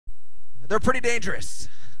They're pretty dangerous.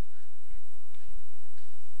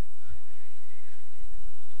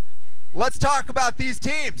 Let's talk about these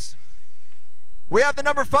teams. We have the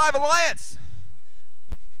number 5 Alliance.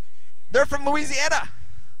 They're from Louisiana,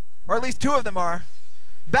 or at least 2 of them are.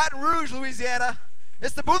 Baton Rouge, Louisiana.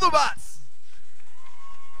 It's the Boolobots.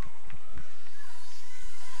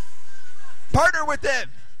 Partner with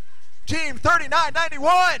them, Team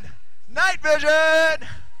 3991, Night Vision.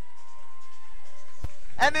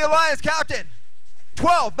 And the Alliance captain,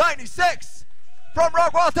 1296, from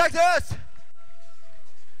Rockwall, Texas.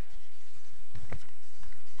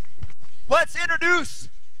 Let's introduce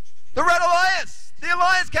the Red Alliance, the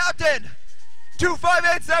Alliance captain,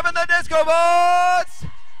 2587, the Disco Bots.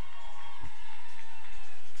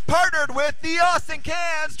 Partnered with the Austin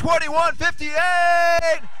Cans,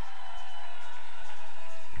 2158.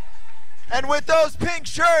 And with those pink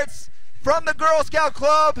shirts from the Girl Scout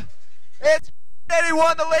Club, it's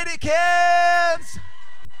 81, the Lady Cans.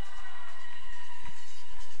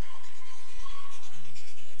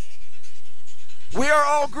 We are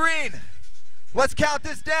all green. Let's count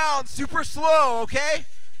this down super slow, okay?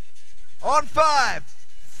 On 5.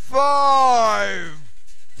 5,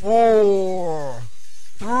 4,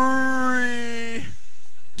 3.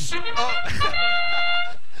 Oh.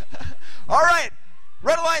 All right.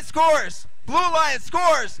 Red Alliance scores. Blue Alliance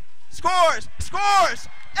scores. Scores. Scores.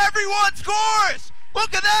 Everyone scores.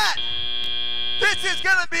 Look at that. This is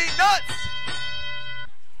going to be nuts.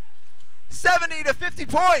 70 to 50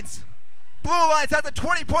 points. Blue Alliance has a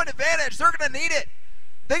 20-point advantage. They're going to need it.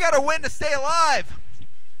 They got to win to stay alive.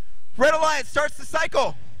 Red Alliance starts the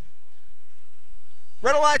cycle.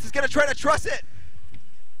 Red Alliance is going to try to truss it.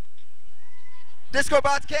 Disco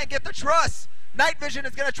Bots can't get the truss. Night Vision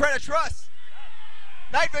is going to try to truss.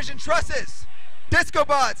 Night Vision trusses. Disco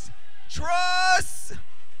Bots truss.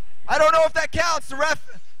 I don't know if that counts. The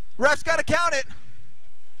ref's got to count it.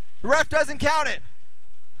 The ref doesn't count it.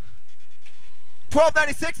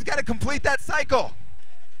 1296 has got to complete that cycle.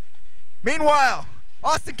 Meanwhile,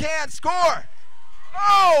 Austin Cans score.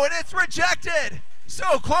 Oh, and it's rejected.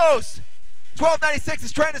 So close. 1296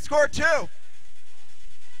 is trying to score too.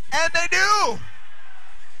 And they do.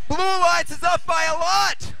 Blue Alliance is up by a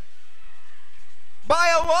lot.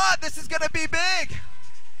 By a lot. This is going to be big.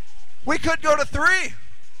 We could go to 3.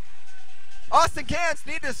 Austin Cans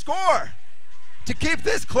need to score to keep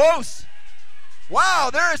this close. Wow,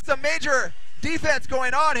 there is some major defense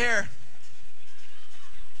going on here.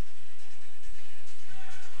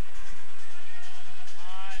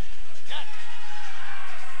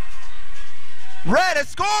 Red has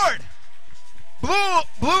scored.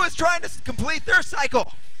 Blue is trying to complete their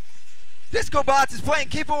cycle. Disco Bots is playing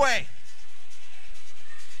keep away.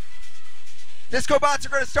 Disco Bots are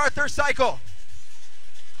going to start their cycle.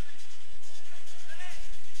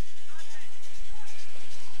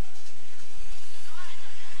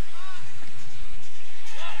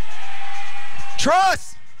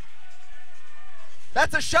 Truss!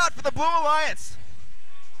 That's a shot for the Blue Alliance.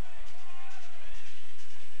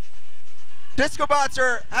 Disco Bots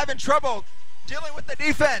are having trouble dealing with the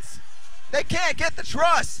defense. They can't get the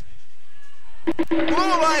truss. Blue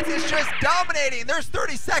Alliance is just dominating. There's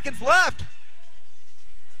 30 seconds left.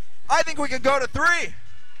 I think we can go to 3.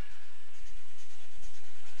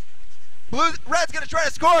 Red's gonna try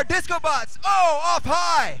to score. Disco Bots, oh, off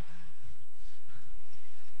high.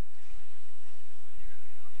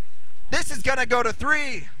 This is gonna go to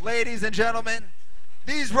 3, ladies and gentlemen.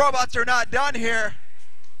 These robots are not done here.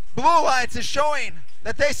 Blue Alliance is showing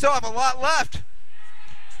that they still have a lot left.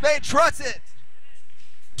 They trust it.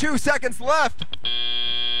 2 seconds left.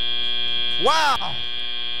 Wow.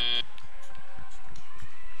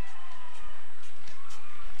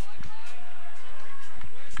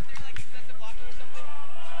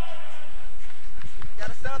 You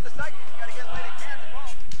gotta set up the cycle. You gotta get Lady Cans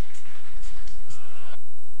involved.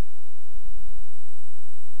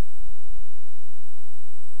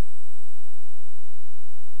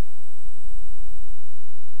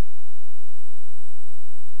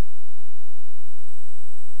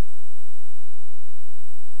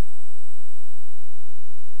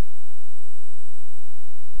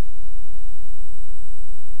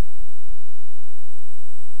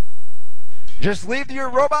 Just leave your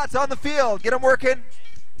robots on the field, get them working,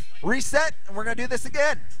 reset, and we're going to do this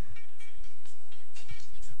again.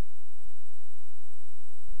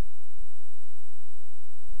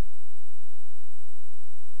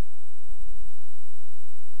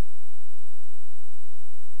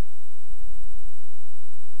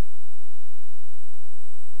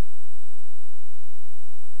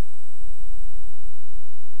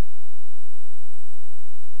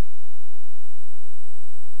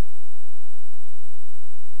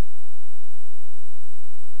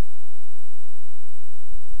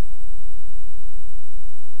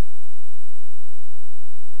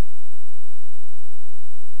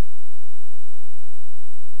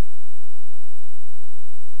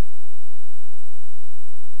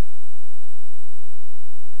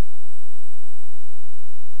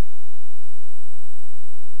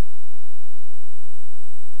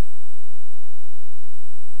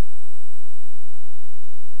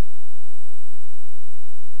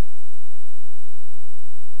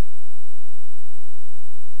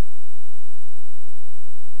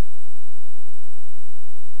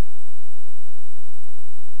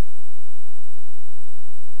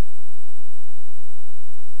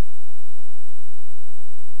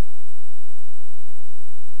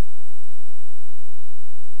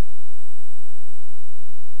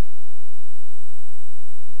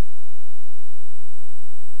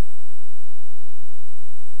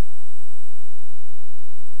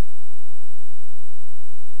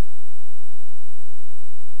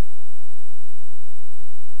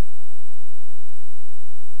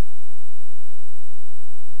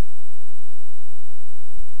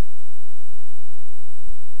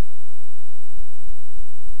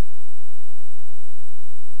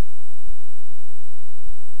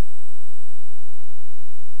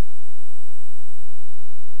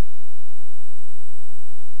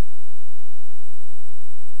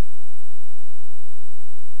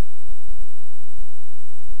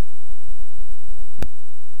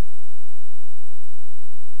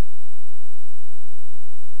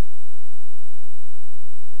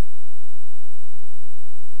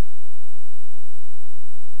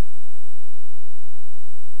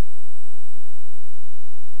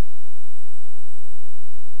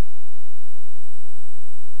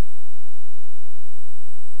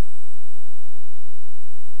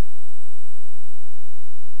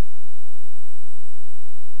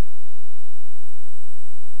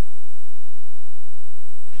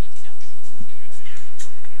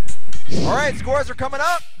 All right, scores are coming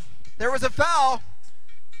up. There was a foul.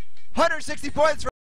 160 points for